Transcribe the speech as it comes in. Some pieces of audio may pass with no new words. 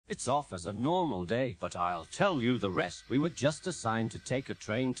It's off as a normal day, but I'll tell you the rest. We were just assigned to take a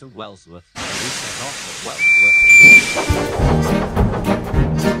train to Wellsworth, and we set off for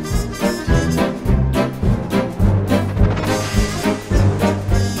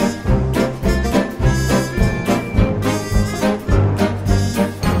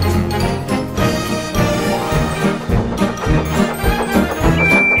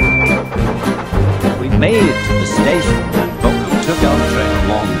We made it to the station, and Boku took our train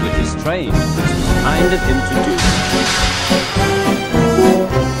along with his train, which was kind of him to do.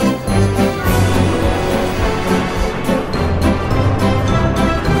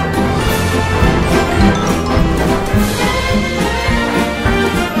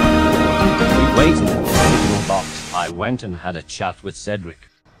 We waited at the signal box. I went and had a chat with Cedric.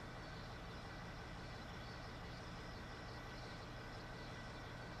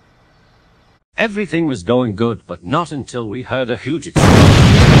 Everything was going good, but not until we heard a huge explosion.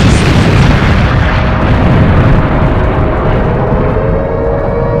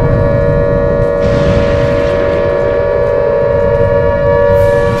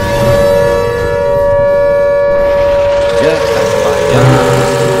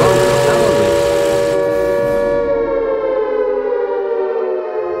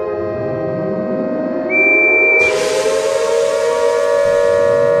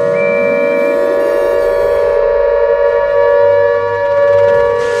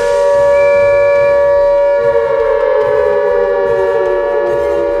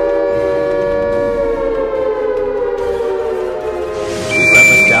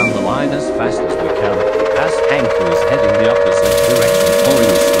 As fast as we can. We passed Hank, who was heading the opposite direction, pulling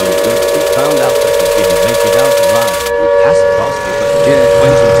us slow good. We found out that we didn't make it out alive. We passed Crosby, but Derek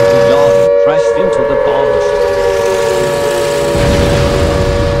went into the yard and crashed into the barber shop.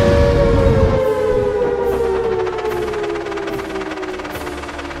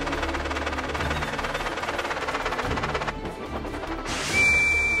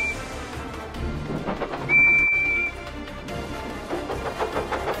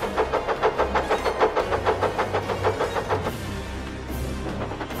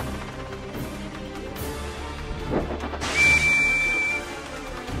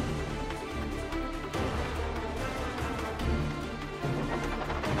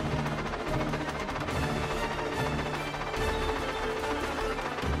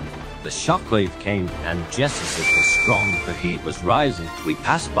 The shockwave came, and just as it was strong, the heat was rising. We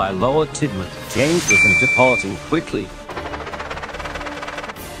passed by Lower Tidmouth. James wasn't departing quickly.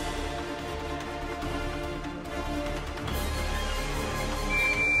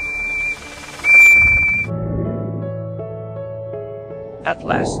 At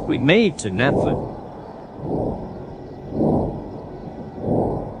last, we made to Knapford.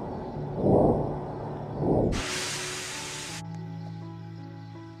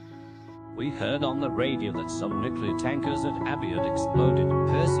 We heard on the radio that some nuclear tankers at Abbey had exploded.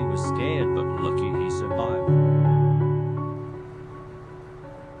 Percy was scared, but lucky he survived.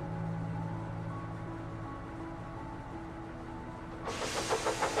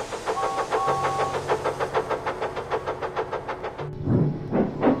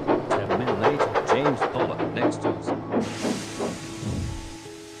 James pulled up next to us,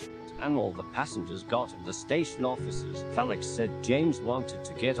 and all the passengers got in. The station officers. Felix said James wanted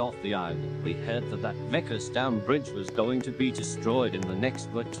to get off the island. We heard that Meckerstown Bridge was going to be destroyed in the next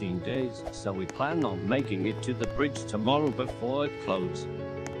 14 days, so we plan on making it to the bridge tomorrow before it closes.